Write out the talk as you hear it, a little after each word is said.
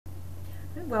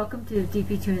Welcome to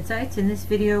DP2 Insights. In this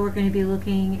video we're going to be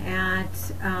looking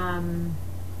at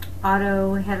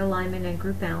auto head alignment and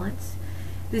group balance.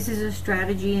 This is a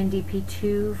strategy in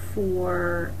DP2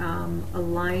 for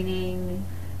aligning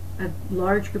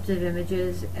large groups of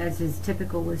images, as is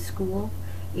typical with school.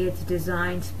 It's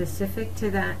designed specific to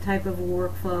that type of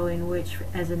workflow in which,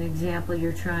 as an example,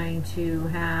 you're trying to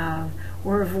have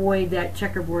or avoid that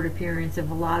checkerboard appearance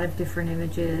of a lot of different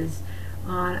images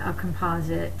on a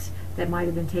composite that might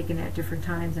have been taken at different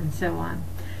times and so on.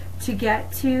 To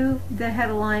get to the head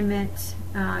alignment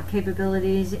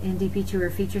capabilities in DP2 or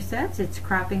feature sets, it's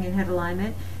cropping and head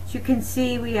alignment. As you can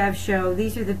see, we have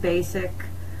these are the basic,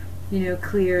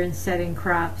 clear and setting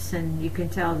crops, and you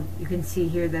can see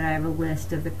here that I have a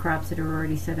list of the crops that are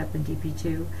already set up in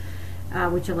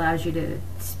DP2, which allows you to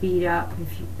speed up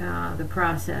the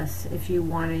process if you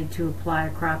wanted to apply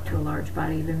a crop to a large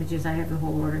body of images. I have the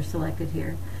whole order selected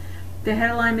here. The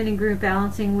head alignment and group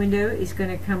balancing window is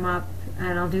going to come up,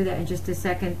 and I'll do that in just a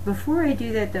second. Before I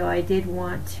do that, though, I did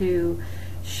want to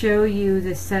show you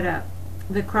the setup.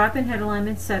 The crop and head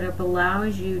alignment setup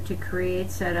allows you to create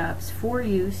setups for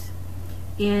use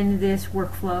in this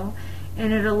workflow,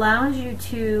 and it allows you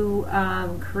to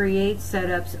create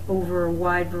setups over a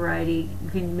wide variety. You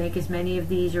can make as many of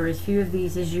these or as few of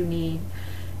these as you need,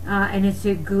 and it's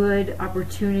a good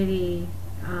opportunity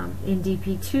in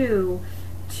DP2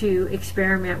 to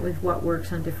experiment with what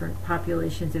works on different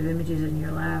populations of images in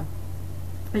your lab.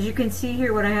 As you can see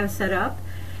here, what I have set up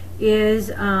is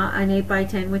an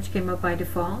 8x10, which came up by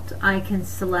default. I can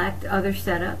select other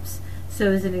setups.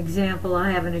 So as an example,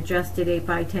 I have an adjusted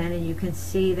 8x10, and you can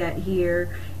see that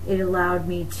here it allowed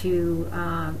me to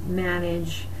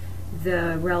manage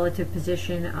the relative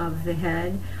position of the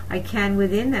head. I can,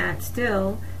 within that,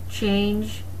 still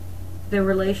change the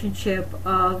relationship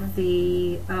of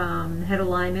the head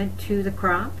alignment to the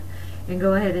crop and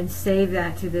go ahead and save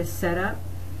that to this setup.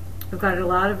 I've got a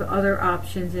lot of other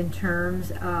options in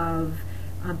terms of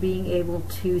being able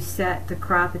to set the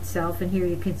crop itself, and here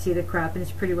you can see the crop, and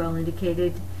it's pretty well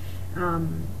indicated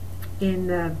in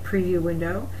the preview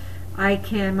window. My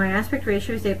aspect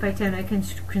ratio is 8x10. I can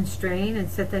constrain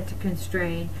and set that to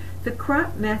constrain. The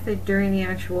crop method during the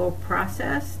actual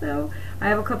process, though, I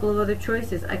have a couple of other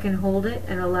choices. I can hold it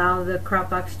and allow the crop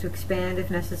box to expand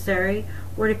if necessary,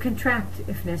 or to contract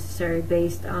if necessary,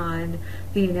 based on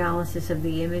the analysis of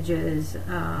the images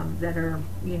that are,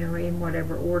 in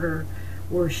whatever order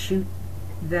or shoot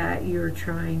that you're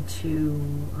trying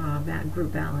to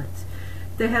group balance.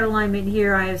 The head alignment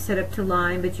here I have set up to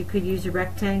line, but you could use a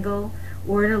rectangle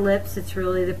or an ellipse. It's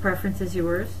really, the preference is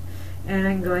yours, and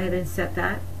I can go ahead and set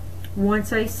that.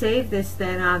 Once I save this,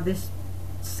 then this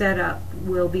setup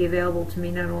will be available to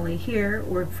me not only here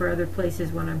or for other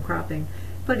places when I'm cropping,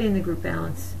 but in the group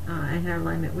balance and head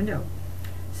alignment window.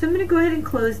 So I'm going to go ahead and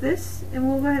close this, and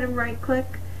we'll go ahead and right click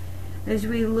as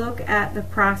we look at the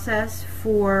process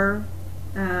for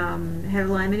head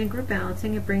alignment and group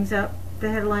balancing. It brings up the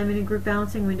head alignment and group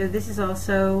balancing window. This is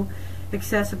also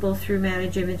accessible through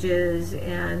Manage Images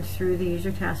and through the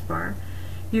user taskbar.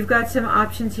 You've got some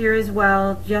options here as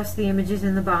well, just the images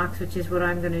in the box, which is what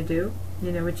I'm going to do,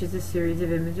 which is a series of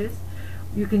images.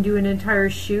 You can do an entire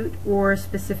shoot or a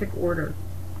specific order.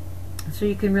 So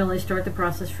you can really start the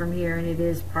process from here, and it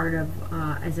is part of,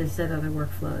 as I said, other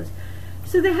workflows.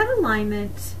 So the head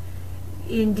alignment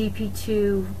in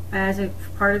DP2 as a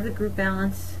part of the group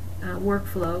balance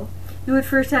workflow, you would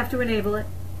first have to enable it,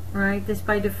 right? This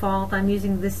by default, I'm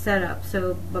using this setup,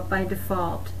 but by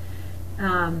default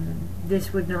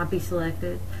this would not be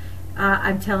selected.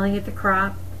 I'm telling it to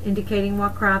crop, indicating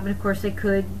what crop, and of course I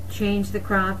could change the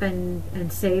crop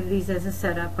and save these as a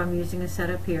setup. I'm using a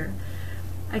setup here.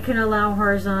 I can allow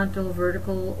horizontal,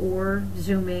 vertical, or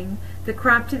zooming. The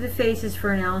crop to the face is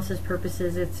for analysis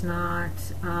purposes. It's not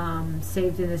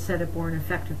saved in the setup or an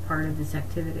effective part of this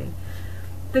activity.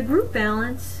 The group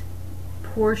balance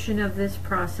portion of this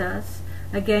process,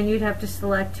 again, you'd have to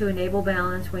select to enable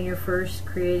balance when you're first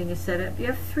creating a setup. You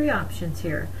have three options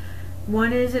here.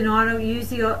 One is use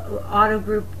the auto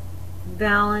group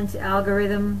balance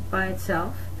algorithm by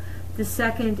itself. The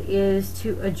second is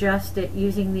to adjust it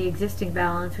using the existing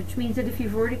balance, which means that if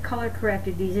you've already color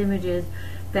corrected these images,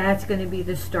 that's going to be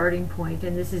the starting point,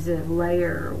 and this is a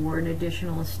layer or an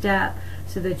additional step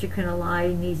so that you can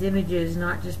align these images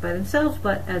not just by themselves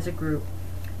but as a group.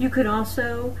 You could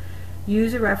also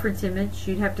use a reference image.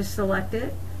 You'd have to select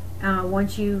it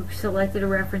once you selected a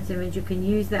reference image, you can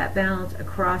use that balance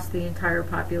across the entire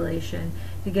population.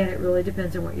 Again, it really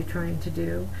depends on what you're trying to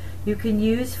do. You can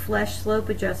use flesh slope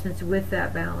adjustments with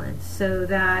that balance, so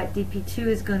that DP2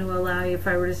 is going to allow you, if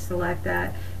I were to select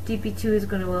that, DP2 is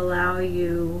going to allow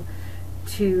you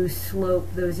to slope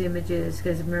those images,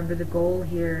 because remember, the goal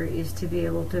here is to be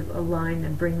able to align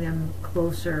and bring them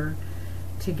closer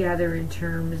together in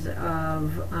terms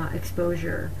of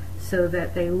exposure, so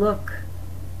that they look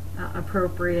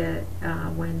appropriate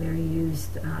when they're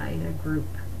used in a group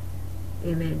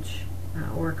image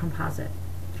or a composite.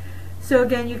 So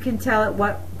again, you can tell at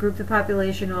what group the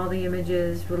population all the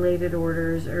images, related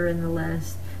orders are in the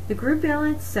list. The group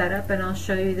balance setup, and I'll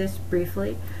show you this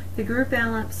briefly, the group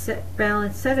balance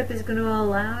setup is going to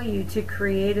allow you to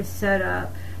create a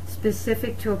setup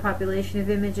specific to a population of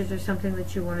images or something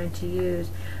that you wanted to use.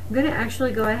 I'm going to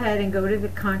actually go ahead and go to the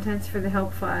contents for the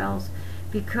help files,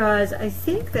 because I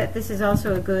think that this is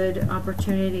also a good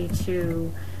opportunity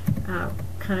to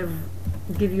kind of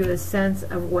give you a sense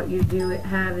of what you do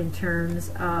have in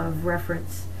terms of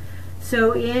reference.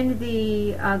 So in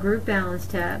the group balance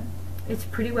tab, it's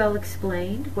pretty well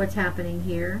explained what's happening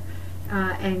here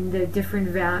and the different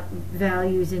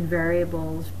values and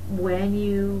variables. When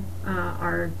you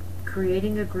are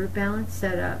creating a group balance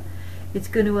setup, it's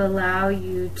going to allow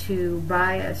you to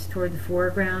bias toward the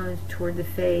foreground, toward the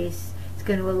face. It's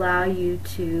going to allow you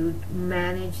to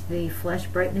manage the flesh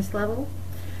brightness level,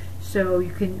 so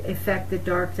you can affect the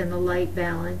dark and the light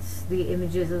balance. The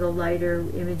images of the lighter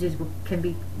images can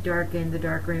be darkened, the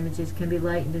darker images can be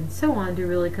lightened, and so on, to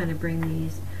really kind of bring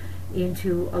these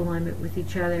into alignment with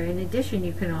each other. In addition,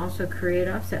 you can also create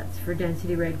offsets for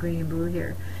density red, green, and blue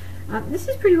here. This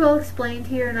is pretty well explained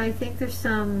here, and I think there's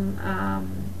some,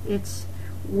 it's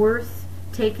worth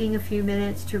taking a few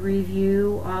minutes to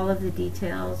review all of the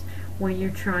details when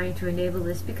you're trying to enable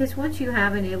this, because once you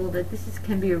have enabled it,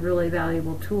 can be a really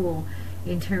valuable tool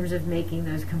in terms of making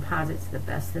those composites the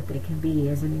best that they can be,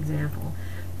 as an example.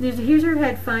 Here's our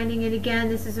head finding, and again,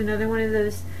 this is another one of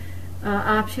those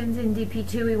options in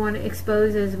DP2. We want to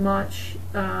expose as much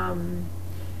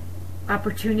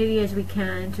opportunity as we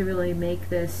can to really make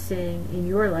this sing in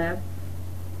your lab.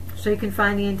 So you can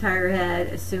find the entire head,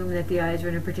 assume that the eyes are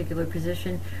in a particular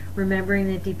position,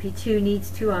 remembering that DP2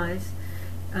 needs two eyes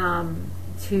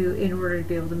in order to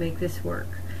be able to make this work.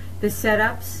 The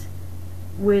setups,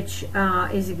 which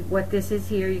is what this is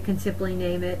here, you can simply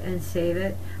name it and save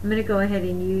it. I'm going to go ahead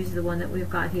and use the one that we've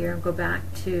got here and go back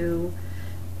to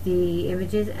the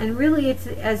images, and really it's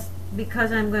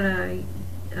because I'm going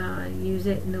to use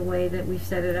it in the way that we've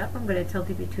set it up, I'm going to tell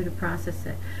DP2 to process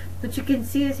it. What you can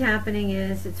see is happening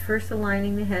is it's first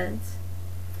aligning the heads,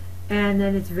 and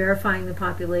then it's verifying the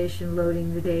population,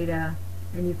 loading the data,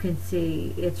 and you can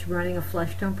see it's running a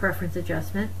flesh tone preference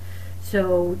adjustment,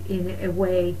 so in a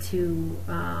way to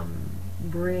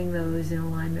bring those in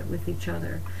alignment with each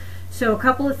other. So a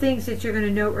couple of things that you're going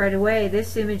to note right away.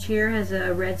 This image here has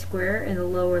a red square in the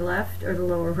lower left, or the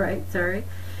lower right, sorry,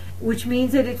 which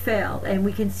means that it failed, and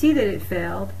we can see that it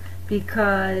failed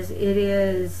because it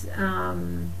is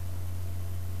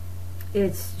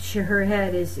her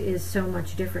head is so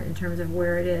much different in terms of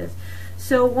where it is.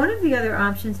 So one of the other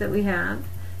options that we have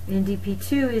in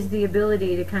DP2 is the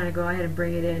ability to kind of go ahead and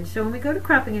bring it in. So when we go to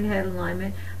cropping and head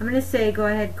alignment, I'm going to say go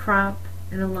ahead, crop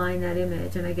and align that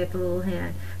image, and I get the little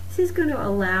hand. This is going to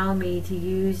allow me to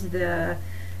use the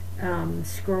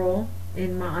scroll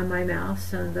on my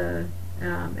mouse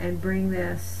and bring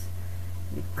this,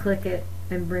 click it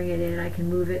and bring it in. I can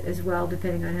move it as well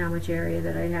depending on how much area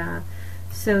that I have,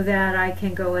 so that I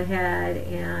can go ahead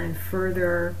and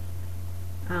further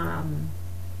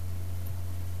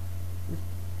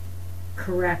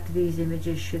correct these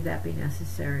images should that be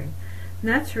necessary. And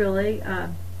that's really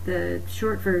the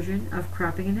short version of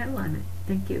cropping and head alignment.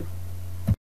 Thank you.